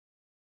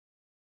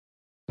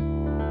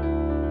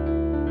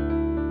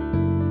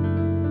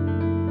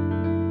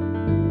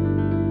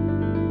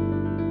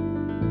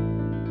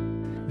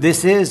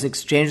This is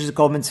Exchanges at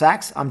Goldman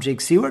Sachs. I'm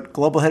Jake Seward,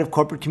 Global Head of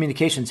Corporate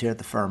Communications here at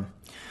the firm.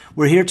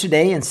 We're here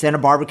today in Santa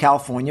Barbara,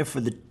 California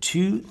for the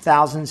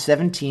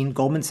 2017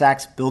 Goldman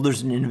Sachs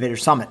Builders and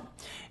Innovators Summit.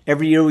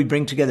 Every year we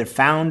bring together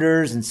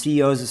founders and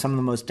CEOs of some of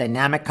the most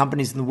dynamic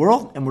companies in the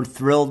world, and we're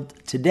thrilled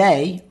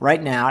today,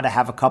 right now, to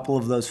have a couple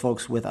of those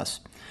folks with us.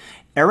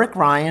 Eric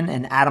Ryan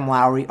and Adam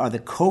Lowry are the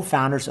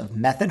co-founders of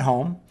Method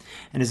Home,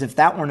 and as if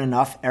that weren't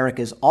enough, Eric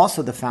is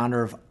also the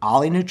founder of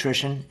Ollie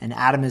Nutrition, and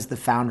Adam is the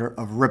founder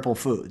of Ripple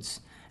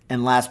Foods.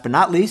 And last but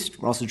not least,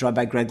 we're also joined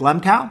by Greg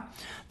Lemkow,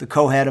 the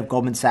co-head of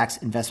Goldman Sachs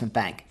Investment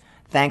Bank.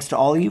 Thanks to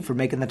all of you for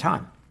making the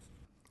time.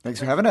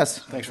 Thanks for having us.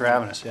 Thanks for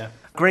having us, yeah.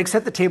 Greg,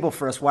 set the table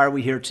for us. Why are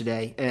we here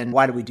today, and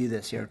why do we do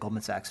this here at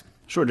Goldman Sachs?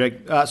 Sure,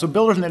 Jake. So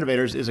Builders and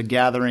Innovators is a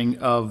gathering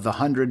of the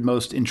 100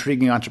 most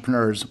intriguing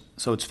entrepreneurs.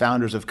 So it's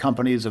founders of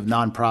companies, of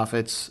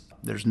nonprofits.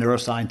 There's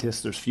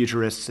neuroscientists, there's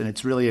futurists, and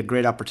it's really a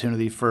great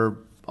opportunity for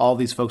all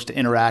these folks to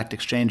interact,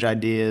 exchange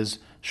ideas,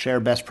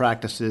 share best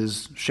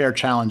practices, share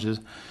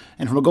challenges.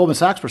 And from a Goldman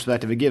Sachs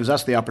perspective, it gives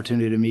us the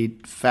opportunity to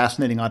meet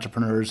fascinating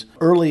entrepreneurs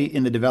early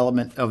in the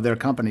development of their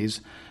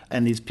companies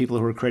and these people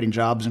who are creating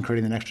jobs and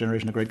creating the next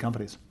generation of great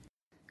companies.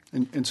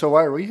 And so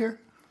why are we here?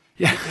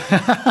 Yeah.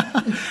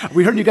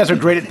 We heard you guys are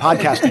great at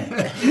podcasting.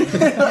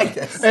 Like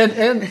this.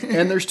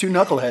 And there's two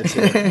knuckleheads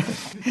here.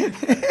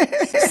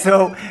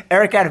 So,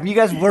 Eric, Adam, you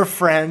guys were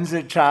friends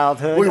at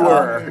childhood. We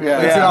were.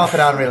 It's an off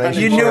and on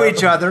relationship. You knew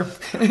each other.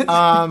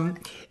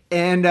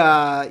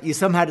 And you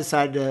somehow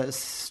decided to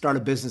start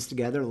a business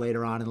together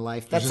later on in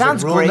life. That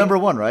sounds rule great. number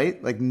one,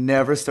 right? Like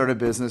never start a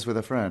business with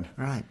a friend.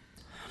 Right.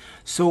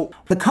 So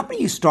the company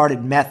you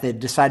started, Method,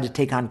 decided to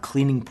take on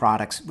cleaning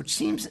products, which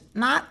seems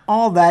not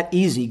all that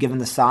easy given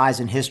the size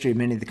and history of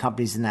many of the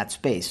companies in that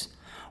space.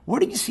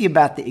 What did you see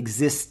about the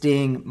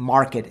existing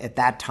market at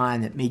that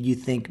time that made you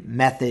think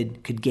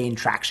Method could gain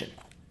traction?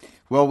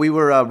 Well, we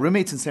were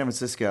roommates in San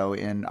Francisco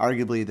in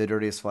arguably the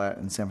dirtiest flat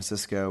in San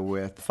Francisco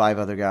with 5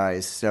 other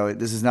guys. So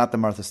this is not the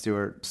Martha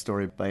Stewart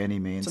story by any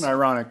means. It's an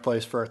ironic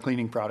place for a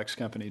cleaning products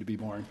company to be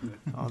born.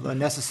 Although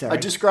necessary. I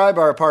describe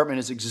our apartment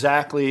as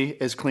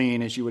exactly as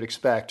clean as you would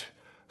expect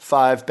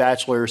 5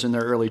 bachelors in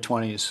their early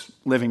 20s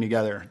living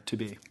together to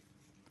be. It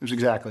was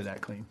exactly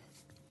that clean.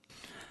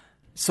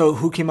 So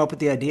who came up with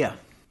the idea?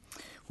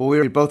 Well, we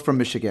were both from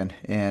Michigan,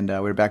 and we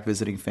were back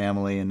visiting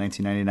family in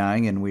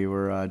 1999, and we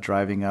were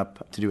driving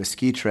up to do a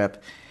ski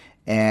trip.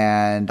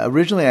 And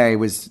originally I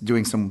was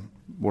doing some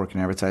work in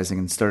advertising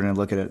and starting to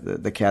look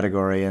at the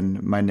category,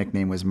 and my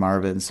nickname was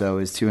Marvin, so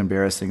it was too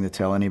embarrassing to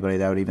tell anybody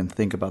that would even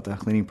think about the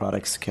cleaning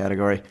products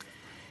category.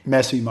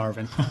 Messy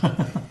Marvin.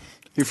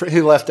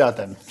 He left out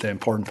the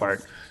important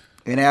part.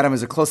 And Adam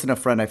is a close enough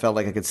friend, I felt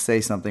like I could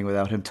say something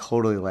without him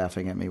totally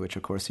laughing at me, which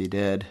of course he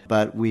did.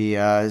 But we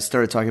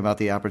started talking about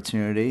the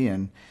opportunity,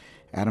 and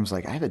Adam's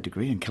like, I have a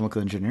degree in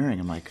chemical engineering.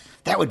 I'm like,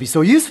 that would be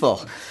so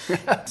useful.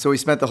 So we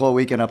spent the whole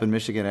weekend up in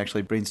Michigan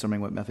actually brainstorming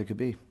what Method could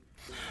be.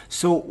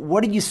 So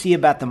what did you see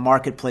about the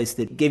marketplace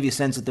that gave you a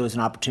sense that there was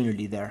an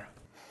opportunity there?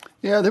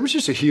 Yeah, there was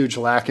just a huge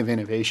lack of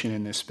innovation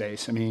in this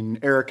space. I mean,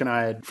 Eric and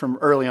I had, from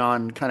early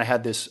on, kind of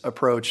had this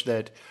approach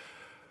that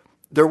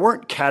there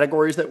weren't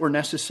categories that were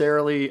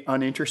necessarily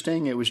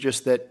uninteresting. It was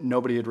just that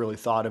nobody had really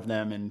thought of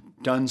them and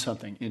done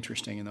something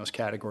interesting in those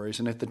categories.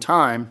 And at the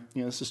time,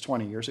 this is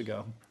 20 years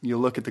ago, you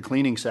look at the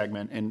cleaning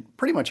segment and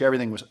pretty much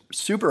everything was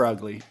super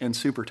ugly and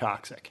super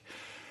toxic.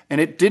 And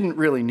it didn't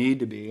really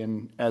need to be.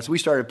 And as we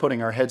started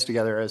putting our heads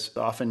together, as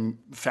often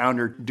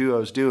founder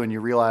duos do, and you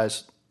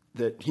realize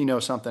that he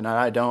knows something and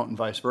I don't and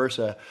vice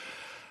versa,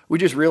 we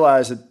just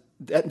realized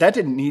that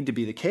didn't need to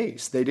be the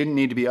case. They didn't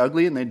need to be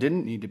ugly and they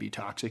didn't need to be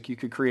toxic. You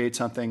could create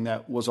something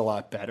that was a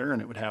lot better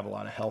and it would have a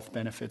lot of health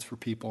benefits for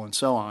people and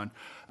so on.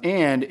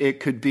 And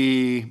it could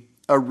be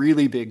a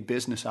really big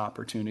business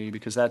opportunity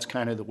because that's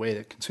kind of the way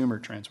that consumer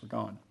trends were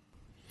going.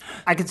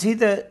 I could see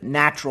the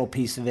natural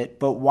piece of it,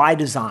 but why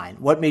design?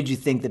 What made you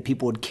think that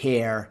people would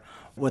care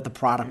what the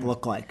product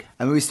looked like?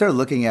 I mean, we started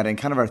looking at it, and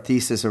kind of our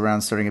thesis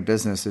around starting a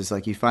business is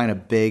like you find a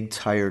big,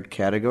 tired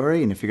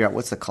category and you figure out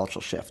what's the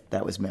cultural shift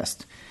that was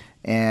missed.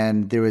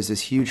 And there was this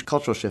huge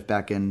cultural shift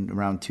back in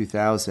around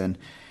 2000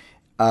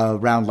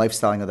 around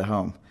lifestyling of the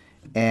home.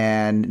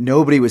 And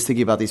nobody was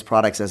thinking about these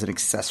products as an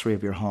accessory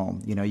of your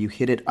home. You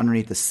hid it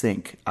underneath the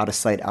sink, out of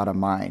sight, out of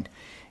mind.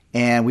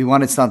 And we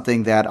wanted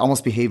something that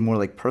almost behaved more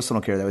like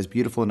personal care, that was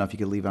beautiful enough you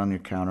could leave it on your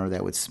counter,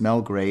 that would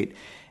smell great.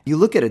 You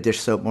look at a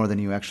dish soap more than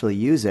you actually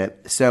use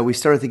it. So we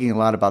started thinking a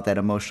lot about that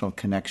emotional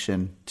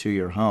connection to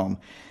your home.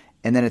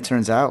 And then it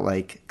turns out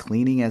like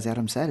cleaning, as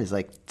Adam said, is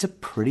like, it's a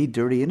pretty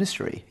dirty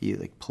industry. You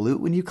like pollute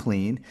when you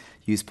clean,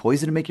 use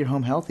poison to make your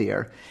home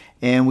healthier.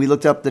 And we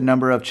looked up the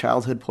number of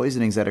childhood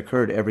poisonings that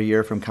occurred every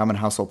year from common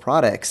household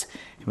products.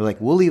 And we're like,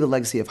 we'll leave a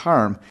legacy of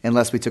harm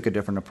unless we took a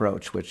different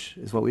approach, which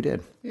is what we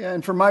did. Yeah,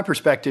 and from my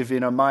perspective,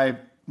 my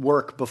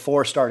work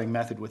before starting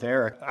Method with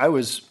Eric, I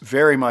was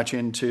very much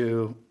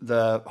into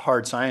the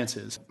hard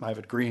sciences. I have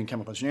a degree in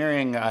chemical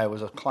engineering. I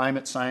was a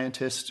climate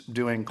scientist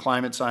doing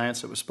climate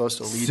science that was supposed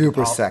to lead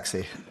super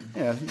sexy.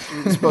 Yeah,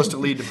 it was supposed to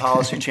lead to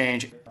policy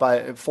change.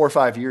 By 4 or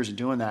 5 years of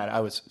doing that, I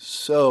was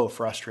so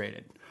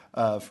frustrated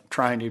of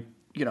trying to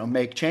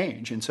make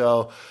change. And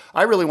so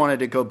I really wanted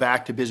to go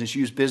back to business,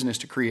 use business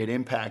to create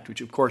impact, which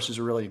of course is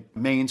a really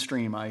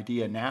mainstream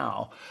idea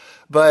now.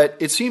 But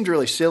it seemed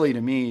really silly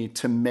to me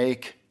to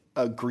make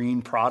a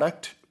green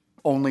product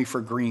only for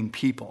green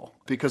people,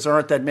 because there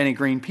aren't that many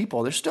green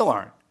people. There still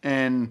aren't.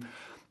 And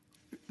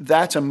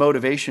that's a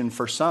motivation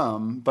for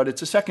some, but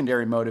it's a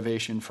secondary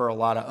motivation for a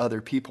lot of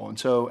other people. And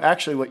so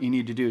actually what you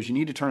need to do is you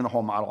need to turn the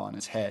whole model on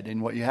its head.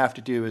 And what you have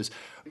to do is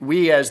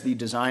we, as the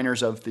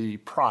designers of the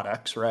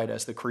products, right,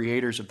 as the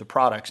creators of the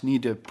products,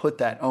 need to put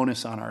that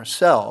onus on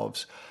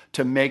ourselves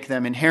to make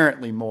them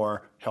inherently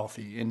more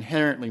healthy,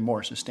 inherently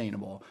more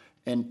sustainable,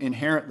 and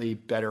inherently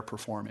better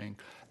performing.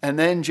 And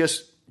then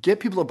just get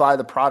people to buy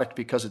the product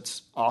because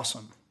it's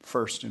awesome,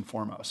 first and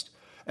foremost.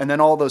 And then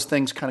all those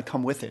things kind of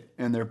come with it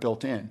and they're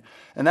built in.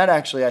 And that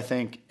actually, I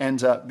think,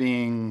 ends up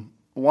being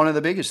one of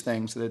the biggest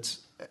things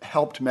that's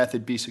helped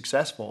Method be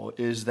successful,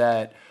 is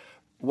that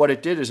what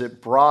it did is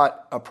it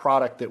brought a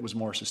product that was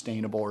more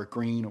sustainable or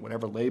green or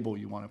whatever label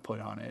you want to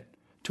put on it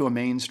to a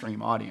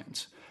mainstream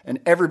audience. And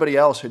everybody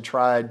else had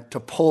tried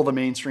to pull the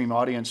mainstream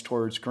audience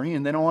towards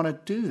green. They don't want to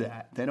do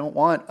that. They don't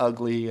want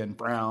ugly and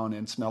brown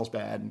and smells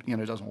bad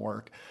and it doesn't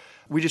work.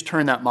 We just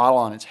turned that model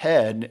on its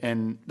head,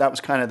 and that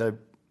was kind of the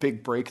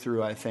big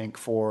breakthrough, I think,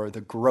 for the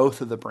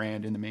growth of the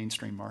brand in the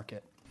mainstream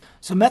market.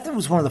 So Method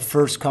was one of the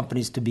first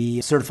companies to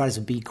be certified as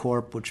a B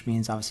Corp, which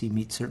means obviously you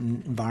meet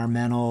certain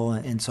environmental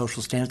and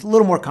social standards. A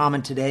little more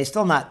common today,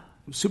 still not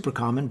super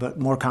common, but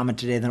more common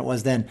today than it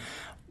was then.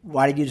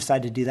 Why did you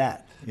decide to do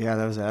that? Yeah,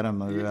 that was Adam.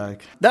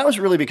 That was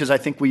really because I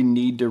think we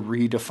need to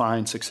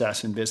redefine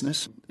success in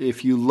business.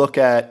 If you look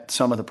at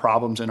some of the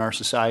problems in our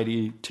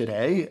society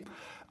today,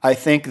 I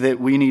think that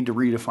we need to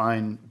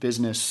redefine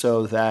business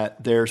so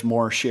that there's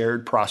more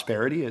shared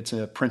prosperity. It's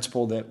a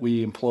principle that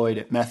we employed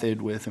at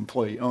Method with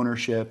employee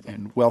ownership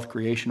and wealth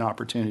creation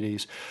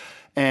opportunities.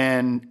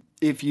 And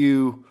if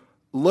you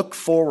look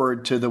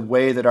forward to the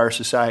way that our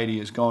society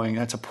is going,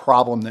 that's a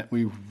problem that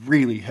we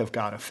really have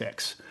got to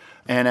fix.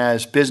 And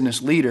as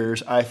business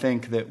leaders, I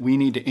think that we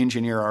need to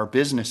engineer our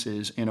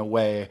businesses in a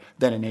way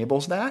that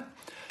enables that.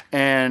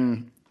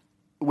 And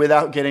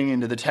without getting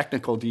into the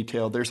technical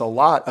detail, there's a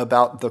lot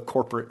about the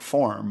corporate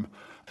form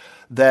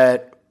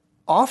that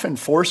often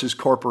forces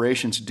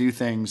corporations to do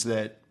things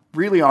that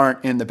really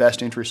aren't in the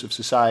best interest of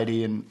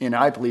society and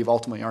I believe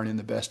ultimately aren't in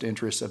the best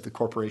interest of the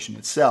corporation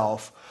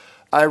itself.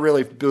 I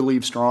really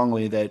believe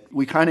strongly that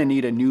we kind of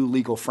need a new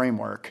legal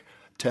framework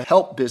to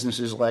help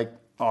businesses like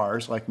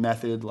ours, like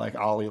Method, like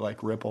Ollie,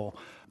 like Ripple,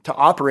 to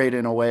operate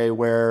in a way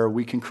where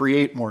we can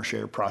create more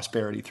shared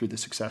prosperity through the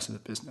success of the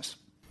business.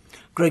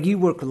 Greg, you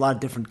work with a lot of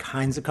different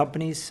kinds of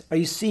companies. Are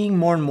you seeing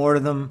more and more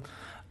of them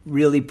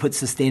really put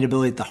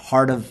sustainability at the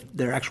heart of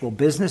their actual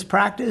business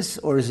practice,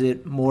 or is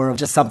it more of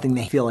just something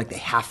they feel like they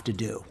have to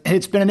do?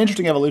 It's been an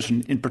interesting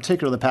evolution, in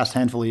particular the past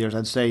handful of years.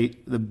 I'd say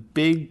the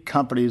big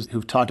companies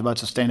who've talked about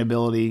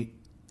sustainability,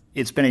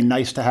 it's been a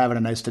nice to have and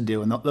a nice to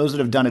do. And those that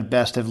have done it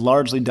best have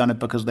largely done it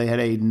because they had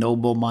a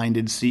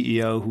noble-minded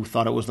CEO who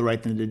thought it was the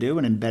right thing to do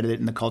and embedded it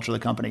in the culture of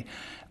the company.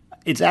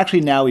 It's actually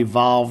now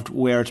evolved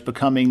where it's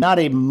becoming not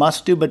a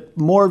must-do, but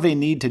more of a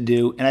need to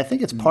do. And I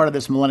think it's part of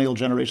this millennial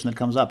generation that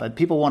comes up.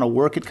 People want to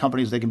work at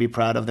companies they can be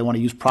proud of. They want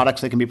to use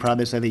products they can be proud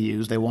they say they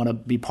use. They want to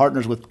be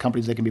partners with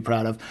companies they can be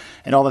proud of.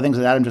 And all the things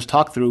that Adam just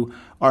talked through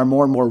are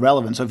more and more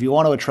relevant. So if you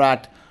want to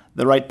attract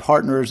the right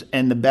partners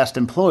and the best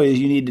employees,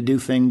 you need to do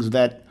things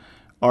that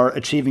are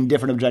achieving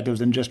different objectives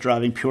than just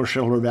driving pure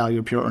shareholder value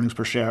or pure earnings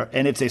per share.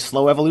 And it's a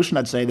slow evolution.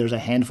 I'd say there's a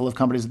handful of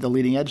companies at the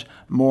leading edge.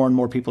 More and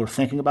more people are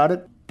thinking about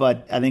it.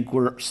 But I think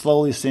we're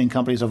slowly seeing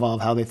companies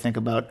evolve how they think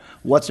about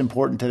what's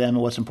important to them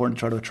and what's important to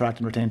try to attract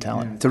and retain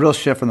talent. It's a real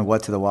shift from the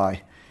what to the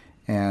why.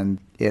 And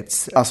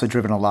it's also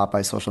driven a lot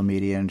by social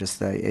media and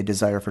just a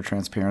desire for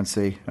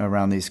transparency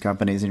around these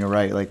companies. And you're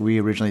right, like we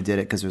originally did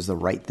it because it was the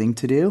right thing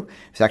to do.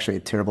 It's actually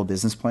a terrible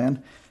business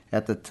plan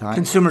at the time.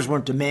 Consumers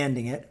weren't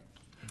demanding it.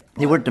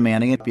 They weren't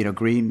demanding it.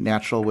 Green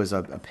natural was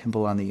a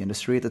pimple on the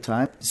industry at the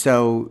time.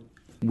 So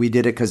we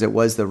did it because it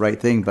was the right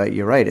thing, but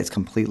you're right, it's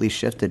completely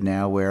shifted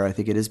now where I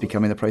think it is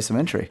becoming the price of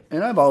entry.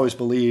 And I've always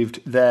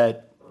believed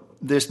that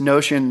this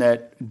notion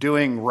that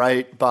doing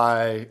right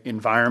by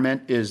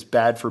environment is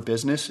bad for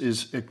business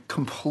is a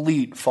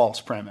complete false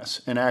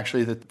premise. And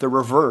actually the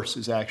reverse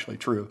is actually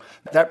true.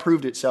 That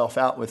proved itself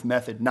out with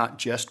Method, not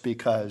just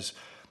because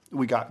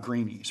we got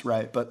greenies,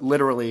 right? But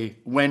literally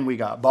when we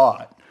got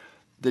bought,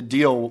 the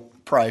deal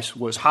price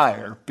was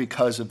higher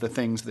because of the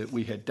things that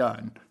we had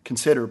done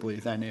considerably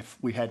than if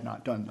we had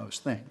not done those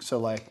things. So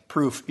like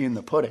proof in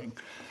the pudding.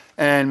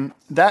 And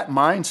that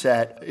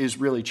mindset is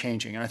really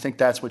changing. And I think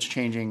that's what's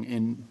changing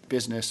in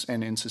business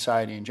and in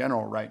society in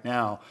general right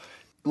now.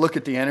 Look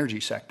at the energy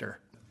sector.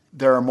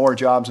 There are more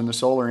jobs in the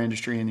solar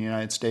industry in the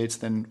United States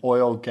than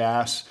oil,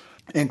 gas,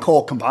 and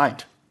coal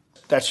combined.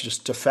 That's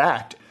just a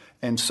fact.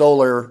 And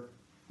solar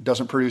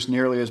doesn't produce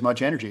nearly as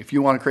much energy. If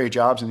you want to create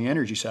jobs in the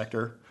energy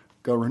sector,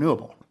 go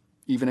renewable.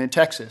 Even in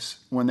Texas,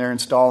 when they're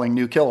installing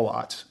new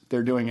kilowatts,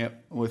 they're doing it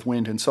with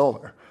wind and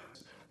solar.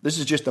 This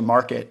is just the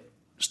market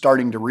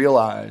starting to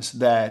realize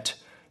that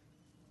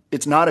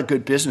it's not a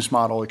good business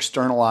model to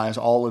externalize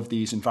all of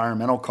these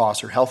environmental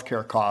costs or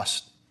healthcare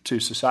costs to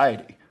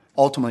society.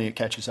 Ultimately, it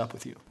catches up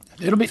with you.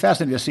 It'll be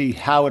fascinating to see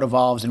how it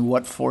evolves and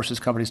what forces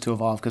companies to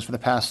evolve, because for the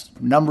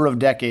past number of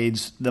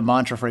decades, the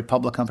mantra for a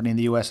public company in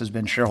the U.S. has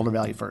been shareholder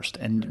value first.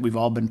 And we've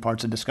all been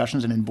parts of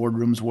discussions and in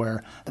boardrooms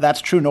where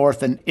that's true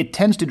north. And it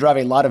tends to drive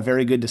a lot of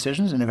very good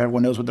decisions, and if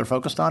everyone knows what they're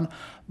focused on.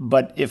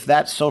 But if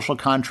that social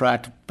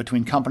contract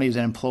between companies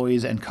and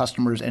employees and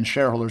customers and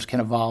shareholders can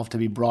evolve to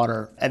be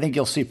broader, I think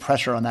you'll see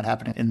pressure on that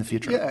happening in the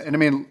future. Yeah, and I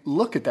mean,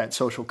 look at that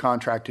social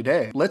contract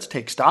today. Let's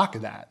take stock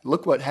of that.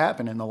 Look what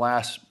happened in the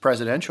last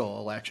presidential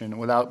election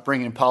without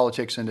bringing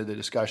politics into the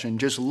discussion.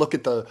 Just look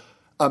at the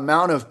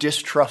amount of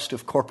distrust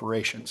of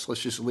corporations,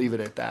 let's just leave it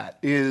at that,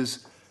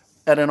 is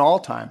at an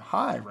all-time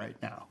high right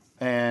now.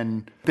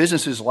 And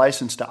businesses'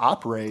 license to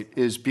operate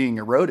is being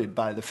eroded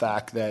by the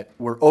fact that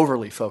we're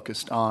overly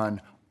focused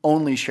on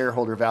only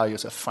shareholder value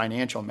as a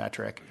financial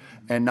metric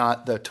and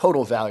not the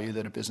total value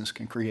that a business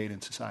can create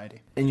in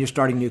society. And you're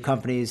starting new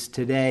companies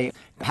today.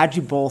 How'd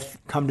you both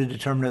come to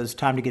determine it was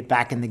time to get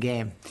back in the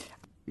game?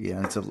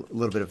 Yeah, it's a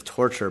little bit of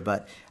torture,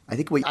 but I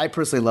think what I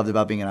personally loved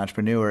about being an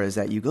entrepreneur is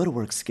that you go to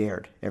work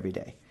scared every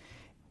day.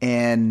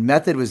 And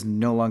Method was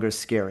no longer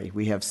scary.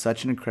 We have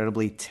such an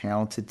incredibly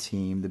talented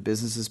team. The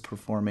business is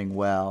performing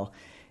well,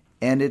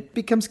 and it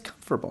becomes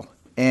comfortable.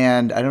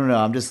 And I don't know,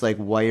 I'm just like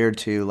wired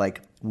to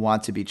like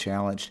want to be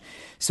challenged.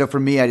 So for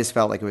me, I just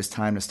felt like it was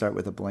time to start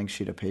with a blank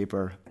sheet of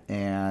paper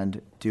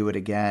and do it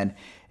again.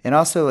 And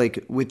also,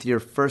 like with your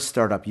first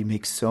startup, you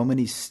make so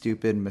many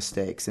stupid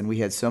mistakes, and we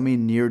had so many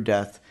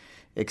near-death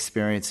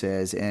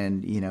experiences,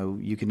 and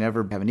you can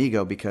never have an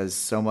ego because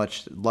so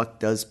much luck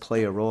does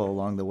play a role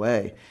along the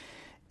way.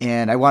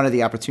 And I wanted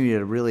the opportunity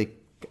to really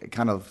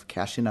kind of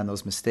cash in on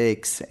those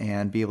mistakes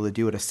and be able to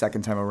do it a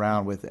second time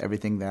around with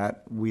everything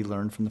that we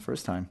learned from the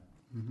first time.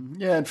 Mm-hmm.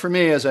 Yeah, and for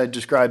me, as I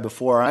described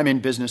before, I'm in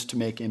business to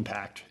make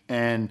impact.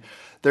 And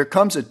there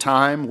comes a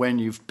time when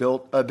you've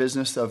built a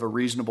business of a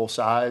reasonable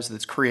size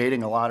that's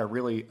creating a lot of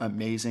really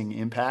amazing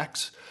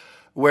impacts,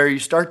 where you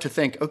start to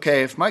think,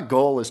 okay, if my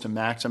goal is to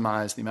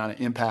maximize the amount of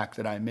impact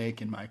that I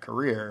make in my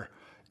career,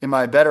 am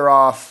I better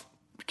off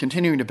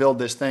continuing to build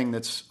this thing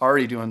that's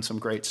already doing some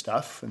great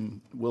stuff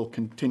and will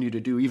continue to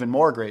do even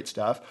more great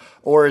stuff?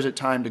 Or is it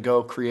time to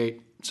go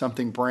create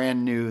something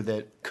brand new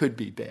that could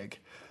be big?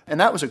 And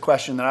that was a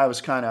question that I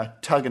was kind of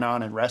tugging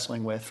on and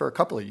wrestling with for a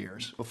couple of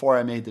years before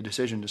I made the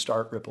decision to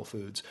start Ripple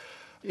Foods.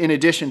 In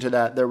addition to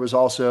that, there was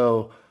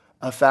also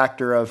a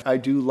factor of I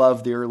do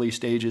love the early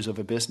stages of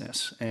a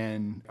business,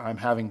 and I'm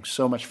having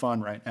so much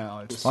fun right now.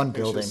 It's fun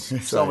building.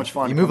 So much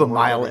fun. You move a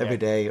mile every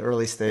day,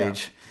 early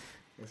stage. Yeah.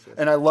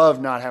 And I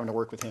love not having to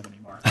work with him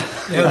anymore.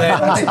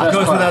 That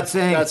goes without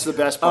saying. That's the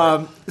best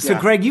part. So,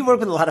 Greg, you work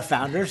with a lot of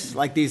founders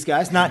like these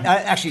guys. Not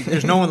actually,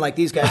 there's no one like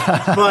these guys.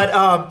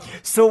 But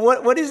so,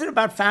 what is it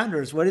about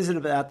founders? What is it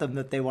about them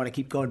that they want to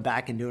keep going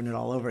back and doing it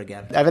all over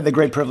again? I've had the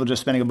great privilege of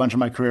spending a bunch of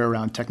my career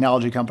around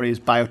technology companies,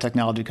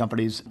 biotechnology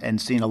companies, and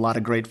seeing a lot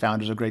of great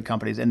founders of great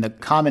companies. And the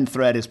common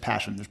thread is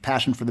passion. There's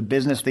passion for the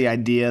business, the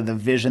idea, the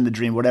vision, the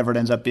dream, whatever it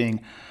ends up being.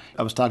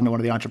 I was talking to one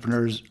of the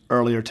entrepreneurs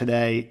earlier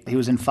today. He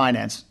was in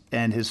finance,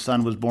 and his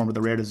son was born with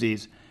a rare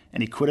disease.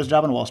 And he quit his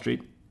job on Wall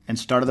Street and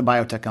started a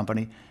biotech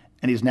company.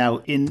 And he's now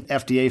in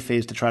FDA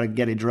phase to try to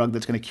get a drug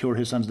that's going to cure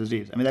his son's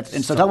disease. I mean,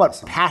 and so talk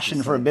about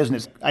passion for a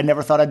business. I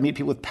never thought I'd meet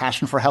people with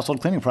passion for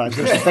household cleaning products.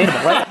 They're sustainable,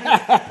 right?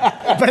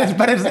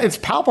 but it's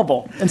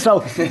palpable. And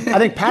so I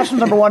think passion's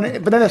number one.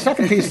 But then the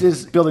second piece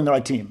is building the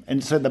right team.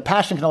 And so the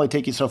passion can only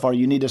take you so far.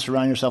 You need to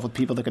surround yourself with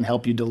people that can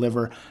help you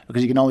deliver,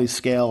 because you can only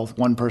scale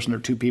one person or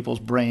two people's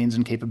brains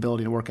and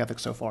capability and work ethic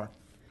so far.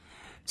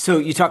 So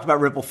you talked about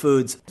Ripple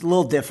Foods. It's a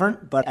little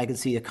different, but I can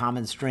see a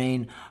common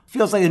strain.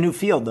 Feels like a new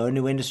field, though, a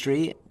new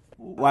industry.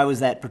 Why was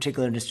that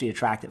particular industry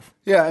attractive?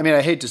 Yeah, I mean,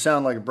 I hate to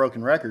sound like a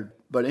broken record,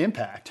 but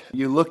impact.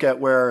 You look at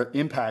where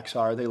impacts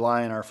are, they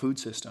lie in our food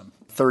system.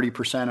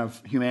 30%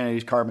 of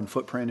humanity's carbon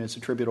footprint is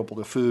attributable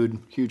to food.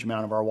 Huge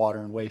amount of our water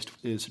and waste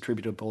is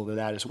attributable to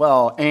that as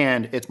well.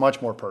 And it's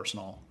much more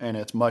personal, and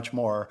it's much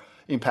more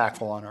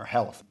impactful on our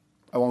health.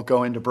 I won't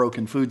go into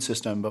broken food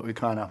system, but we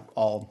kind of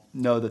all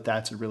know that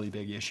that's a really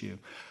big issue.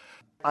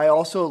 I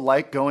also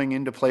like going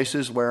into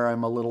places where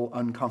I'm a little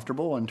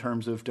uncomfortable in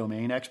terms of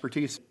domain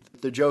expertise.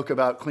 The joke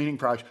about cleaning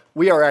products,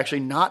 we are actually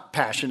not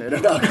passionate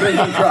about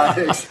cleaning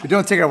products. We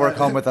don't take our work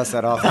home with us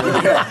that often.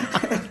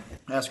 Yeah.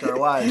 Ask our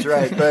wives,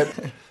 right? But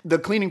the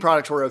cleaning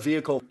products were a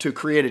vehicle to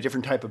create a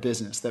different type of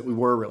business that we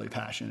were really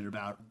passionate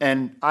about.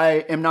 And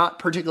I am not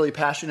particularly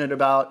passionate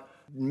about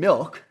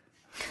milk,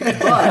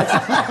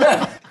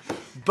 but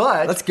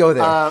let's go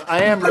there.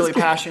 I am really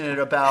passionate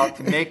about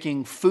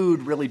making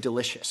food really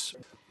delicious.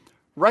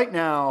 Right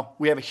now,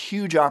 we have a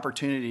huge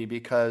opportunity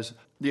because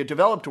The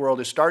developed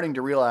world is starting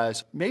to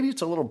realize maybe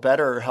it's a little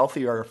better or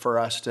healthier for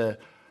us to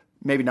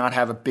maybe not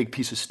have a big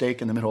piece of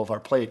steak in the middle of our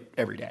plate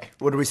every day.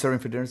 What are we serving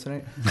for dinner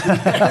tonight?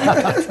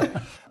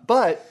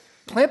 But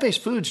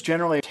plant-based foods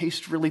generally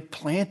taste really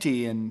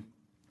planty and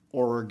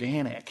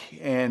organic,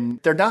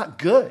 and they're not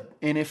good.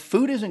 And if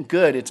food isn't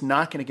good, it's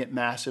not going to get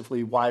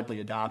massively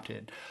widely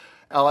adopted.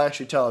 I'll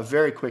actually tell a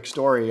very quick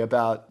story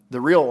about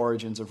the real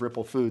origins of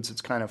Ripple Foods.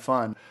 It's kind of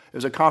fun. It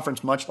was a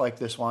conference much like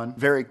this one,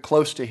 very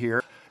close to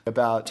here.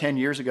 About 10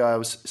 years ago, I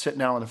was sitting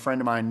down with a friend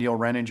of mine, Neil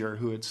Renninger,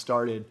 who had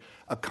started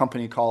a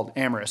company called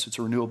Amyris. It's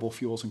a renewable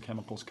fuels and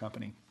chemicals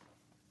company.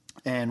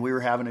 And we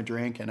were having a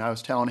drink, and I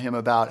was telling him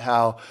about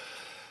how,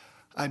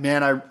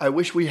 I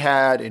wish we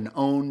had an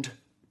owned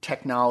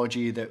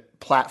technology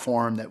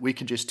platform that we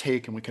could just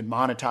take and we could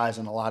monetize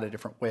in a lot of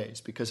different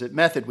ways. Because at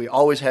Method, we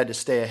always had to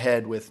stay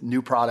ahead with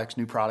new products,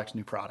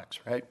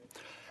 right?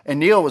 And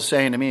Neil was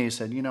saying to me, he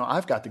said,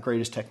 I've got the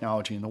greatest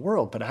technology in the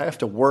world, but I have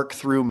to work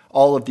through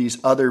all of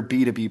these other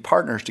B2B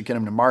partners to get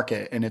them to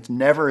market, and it's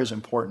never as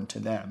important to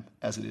them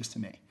as it is to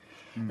me.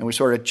 Mm. And we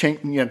sort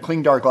of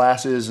cleaned our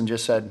glasses and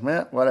just said,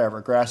 whatever,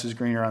 grass is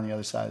greener on the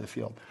other side of the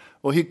field.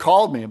 Well, he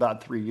called me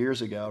about 3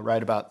 years ago,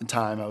 right about the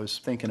time I was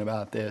thinking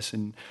about this,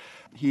 and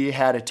he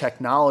had a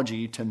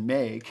technology to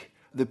make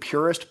the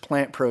purest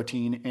plant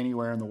protein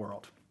anywhere in the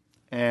world.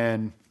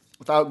 And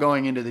without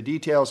going into the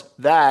details,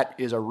 that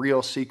is a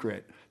real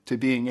secret to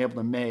being able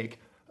to make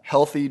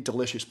healthy,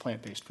 delicious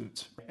plant-based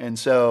foods. And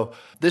so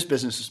this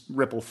business,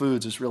 Ripple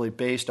Foods, is really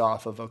based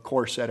off of a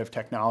core set of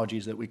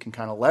technologies that we can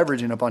kind of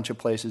leverage in a bunch of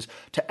places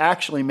to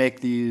actually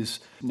make these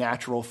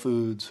natural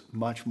foods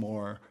much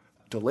more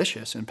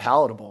delicious and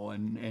palatable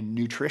and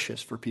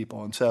nutritious for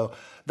people. And so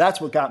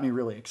that's what got me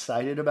really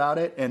excited about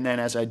it. And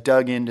then as I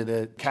dug into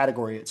the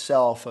category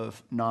itself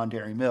of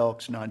non-dairy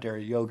milks,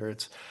 non-dairy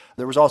yogurts,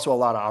 there was also a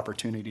lot of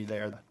opportunity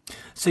there.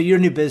 So your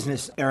new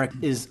business, Eric,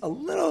 is a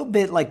little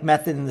bit like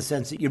Method in the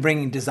sense that you're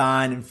bringing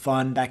design and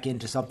fun back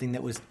into something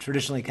that was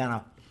traditionally kind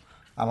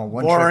of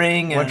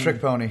boring. One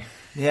trick pony.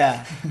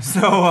 Yeah. So,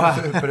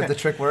 but if the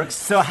trick works.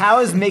 So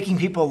how is making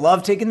people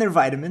love taking their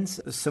vitamins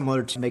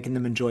similar to making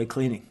them enjoy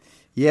cleaning?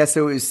 Yeah,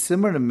 so it was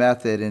similar to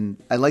Method, and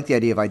I like the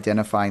idea of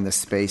identifying the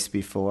space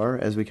before,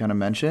 as we kind of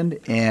mentioned.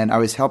 And I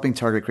was helping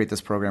Target create this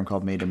program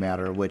called Made to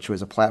Matter, which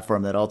was a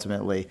platform that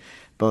ultimately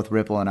both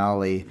Ripple and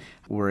Ollie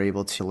were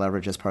able to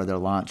leverage as part of their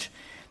launch.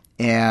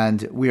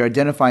 And we were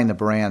identifying the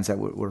brands that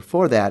were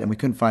for that, and we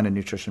couldn't find a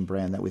nutrition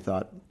brand that we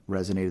thought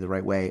resonated the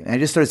right way. And I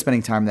just started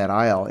spending time in that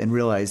aisle and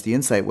realized the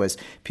insight was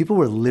people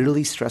were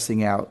literally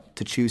stressing out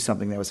to choose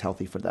something that was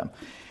healthy for them.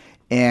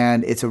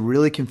 And it's a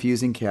really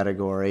confusing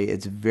category.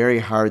 It's very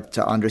hard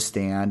to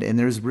understand, and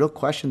there's real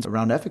questions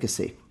around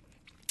efficacy.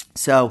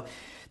 So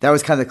that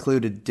was kind of the clue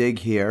to dig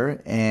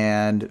here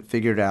and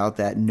figured out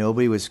that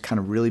nobody was kind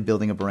of really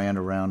building a brand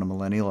around a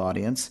millennial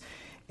audience.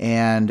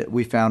 And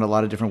we found a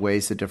lot of different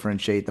ways to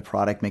differentiate the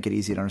product, make it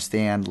easy to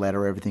understand,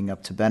 ladder everything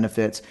up to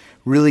benefits,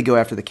 really go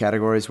after the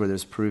categories where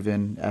there's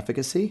proven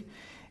efficacy.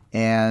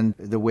 And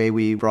the way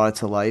we brought it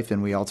to life,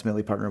 and we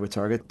ultimately partnered with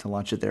Target to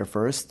launch it there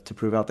first to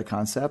prove out the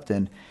concept,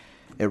 and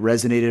it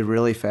resonated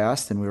really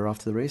fast, and we were off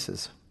to the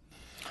races.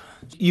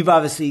 You've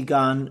obviously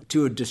gone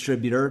to a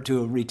distributor,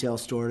 to a retail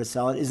store to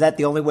sell it. Is that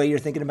the only way you're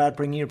thinking about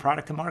bringing your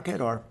product to market?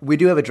 Or we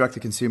do have a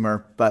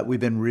direct-to-consumer, but we've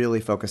been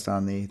really focused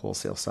on the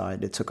wholesale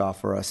side. It took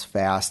off for us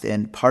fast,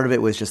 and part of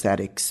it was just that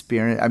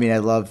experience. I mean, I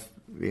love,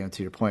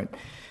 to your point,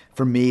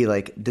 for me,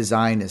 like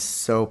design is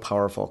so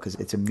powerful because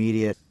it's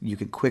immediate. You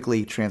can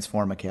quickly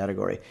transform a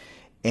category.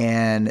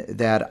 And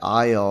that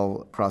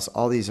aisle across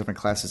all these different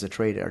classes of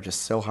trade are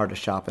just so hard to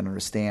shop and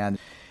understand.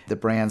 The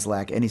brands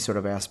lack any sort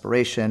of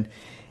aspiration.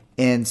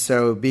 And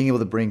so being able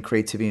to bring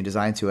creativity and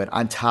design to it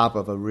on top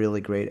of a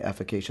really great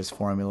efficacious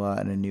formula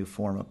and a new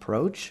form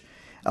approach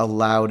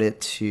allowed it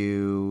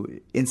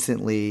to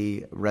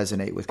instantly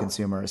resonate with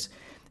consumers.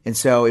 And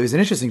so it was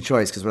an interesting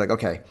choice because we're like,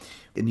 okay,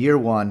 in year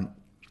one,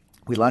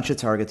 we launched at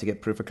Target to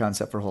get proof of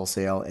concept for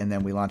wholesale, and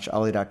then we launched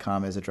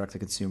Ollie.com as a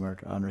direct-to-consumer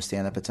to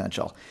understand that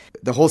potential.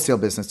 The wholesale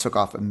business took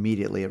off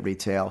immediately at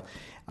retail.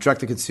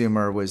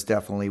 Direct-to-consumer was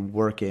definitely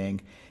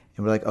working,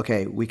 and we're like,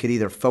 okay, we could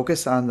either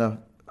focus on the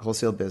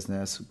wholesale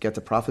business, get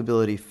to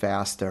profitability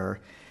faster,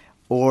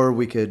 or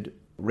we could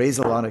raise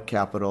a lot of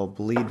capital,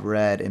 bleed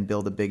red, and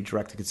build a big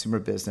direct-to-consumer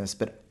business.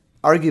 But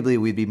arguably,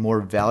 we'd be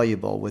more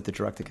valuable with the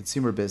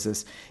direct-to-consumer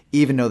business,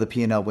 even though the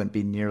P&L wouldn't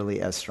be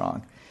nearly as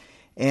strong.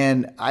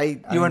 And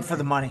You went for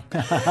the money.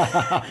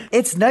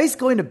 It's nice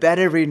going to bed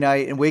every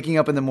night and waking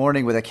up in the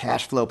morning with a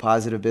cash flow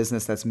positive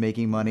business that's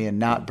making money and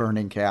not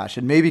burning cash.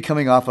 And maybe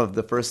coming off of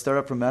the first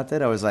startup from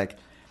Method, I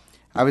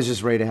was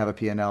just ready to have a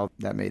P&L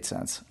that made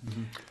sense.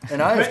 Mm-hmm.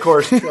 And I, of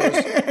course, chose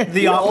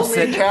the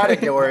only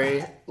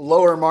category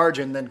lower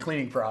margin than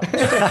cleaning products.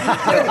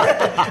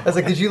 I was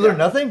like, did you learn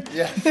nothing?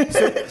 Yeah.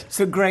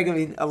 So Greg, I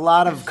mean, a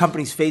lot of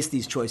companies face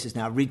these choices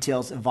now.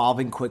 Retail's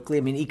evolving quickly.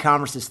 I mean,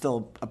 e-commerce is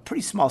still a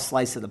pretty small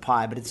slice of the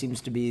pie, but it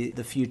seems to be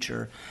the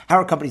future. How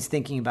are companies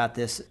thinking about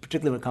this,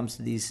 particularly when it comes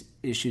to these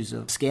issues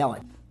of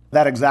scaling?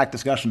 That exact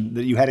discussion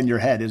that you had in your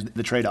head is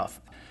the trade-off.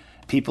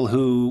 People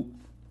who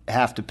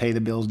have to pay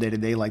the bills day to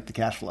day like the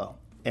cash flow.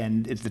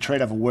 And it's the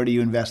trade-off of where do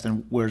you invest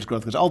and where's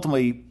growth? Because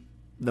ultimately,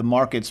 the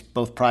markets,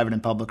 both private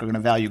and public, are going to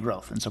value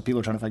growth. And so people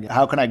are trying to figure out,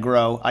 how can I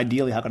grow?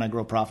 Ideally, how can I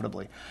grow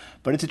profitably?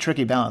 But it's a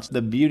tricky balance.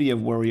 The beauty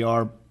of where we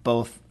are,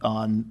 both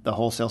on the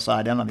wholesale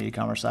side and on the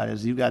e-commerce side,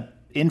 is you've got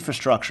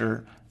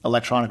infrastructure,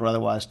 electronic or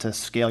otherwise, to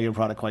scale your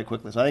product quite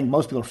quickly. So I think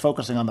most people are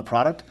focusing on the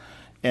product,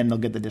 and they'll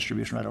get the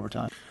distribution right over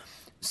time.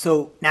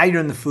 So now you're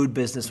in the food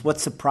business. What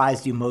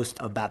surprised you most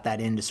about that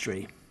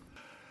industry?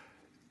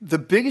 The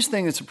biggest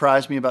thing that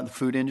surprised me about the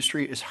food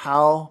industry is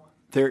how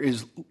there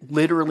is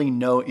literally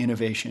no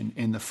innovation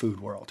in the food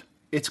world.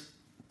 It's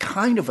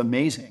kind of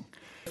amazing.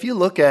 If you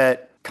look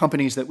at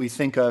companies that we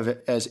think of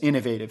as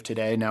innovative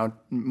today, now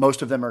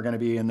most of them are going to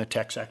be in the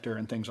tech sector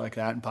and things like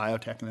that, and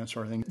biotech and that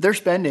sort of thing. They're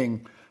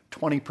spending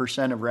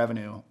 20% of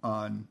revenue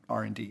on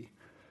R&D.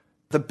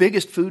 The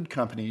biggest food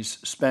companies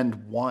spend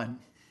 1%.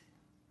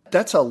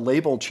 That's a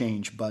label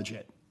change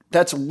budget.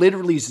 That's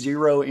literally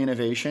zero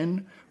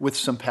innovation with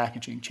some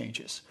packaging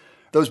changes.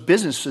 Those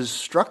businesses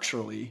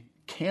structurally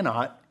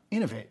cannot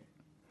innovate.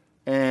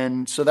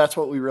 And so that's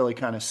what we really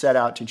kind of set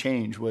out to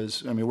change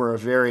was, we're a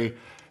very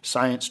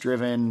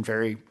science-driven,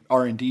 very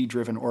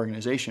R&D-driven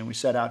organization. We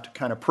set out to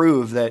kind of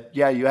prove that,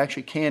 yeah, you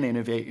actually can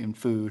innovate in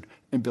food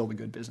and build a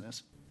good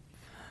business.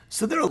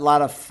 So there are a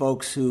lot of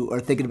folks who are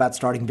thinking about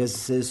starting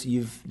businesses.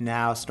 You've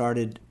now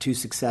started 2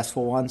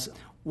 successful ones.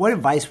 What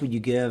advice would you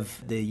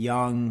give the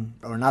young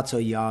or not so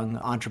young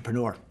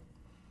entrepreneur?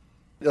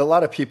 A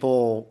lot of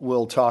people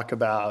will talk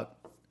about,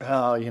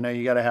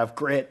 you got to have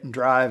grit and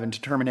drive and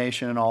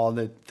determination and all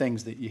the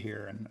things that you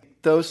hear. And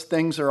those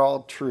things are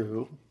all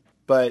true,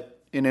 but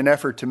in an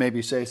effort to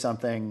maybe say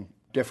something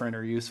different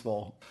or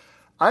useful,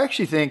 I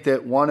actually think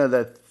that one of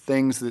the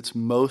things that's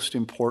most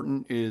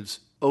important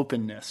is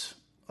openness.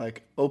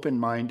 Like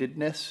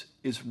open-mindedness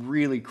is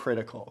really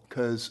critical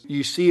because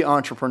you see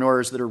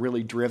entrepreneurs that are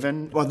really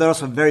driven. Well, they're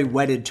also very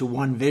wedded to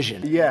one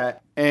vision. Yeah.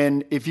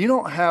 And if you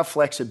don't have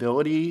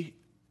flexibility,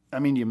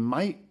 you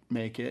might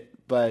make it,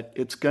 but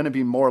it's going to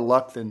be more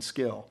luck than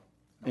skill,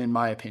 in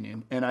my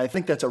opinion. And I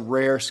think that's a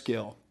rare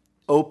skill,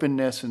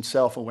 openness and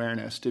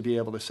self-awareness to be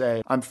able to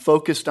say, I'm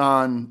focused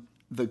on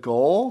the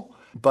goal,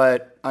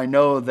 but I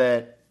know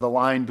that the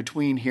line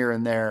between here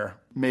and there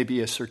may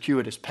be a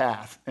circuitous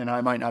path, and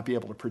I might not be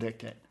able to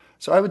predict it.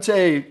 So I would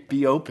say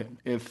be open,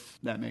 if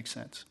that makes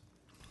sense.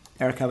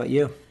 Eric, how about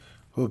you?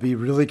 Well, be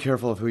really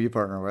careful of who you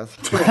partner with.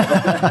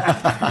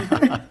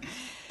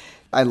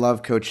 I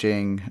love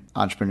coaching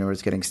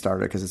entrepreneurs getting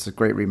started because it's a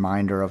great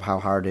reminder of how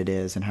hard it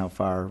is and how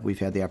far we've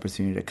had the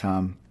opportunity to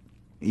come.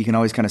 You can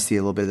always kind of see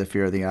a little bit of the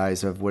fear of the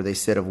eyes of where they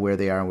sit, of where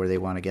they are and where they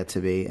want to get to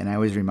be. And I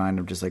always remind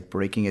them just like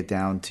breaking it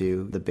down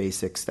to the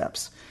basic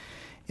steps.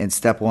 And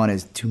step 1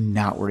 is to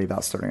not worry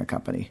about starting a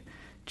company.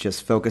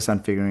 Just focus on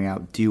figuring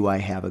out, do I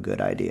have a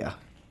good idea?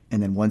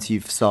 And then once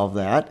you've solved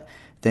that,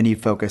 then you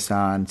focus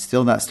on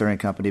still not starting a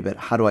company, but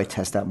how do I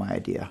test out my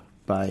idea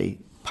by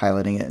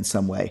piloting it in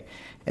some way?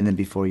 And then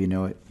before you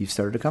know it, you've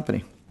started a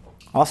company.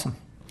 Awesome.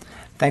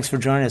 Thanks for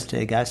joining us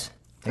today, guys.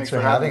 Thanks for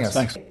having us.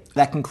 Thanks.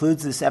 That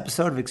concludes this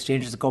episode of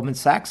Exchanges at Goldman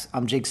Sachs.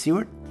 I'm Jake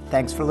Seward.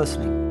 Thanks for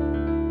listening.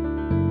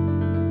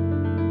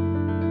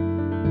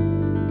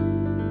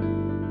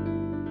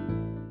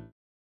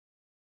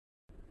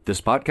 This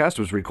podcast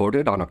was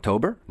recorded on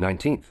October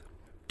 19th,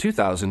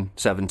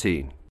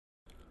 2017.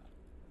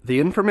 The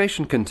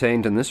information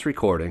contained in this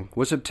recording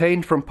was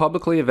obtained from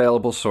publicly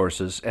available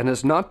sources and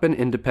has not been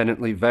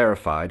independently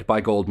verified by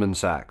Goldman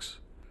Sachs.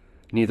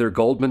 Neither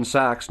Goldman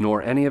Sachs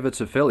nor any of its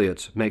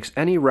affiliates makes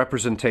any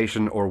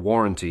representation or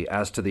warranty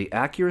as to the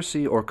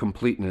accuracy or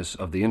completeness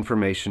of the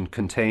information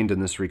contained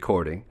in this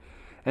recording,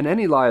 and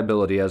any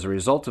liability as a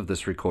result of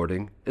this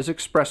recording is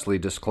expressly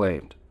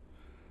disclaimed.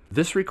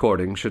 This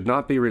recording should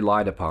not be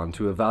relied upon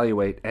to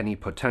evaluate any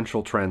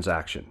potential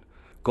transaction.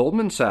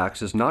 Goldman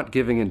Sachs is not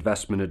giving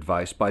investment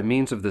advice by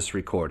means of this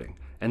recording,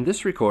 and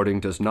this recording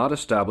does not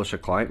establish a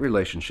client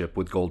relationship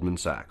with Goldman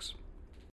Sachs.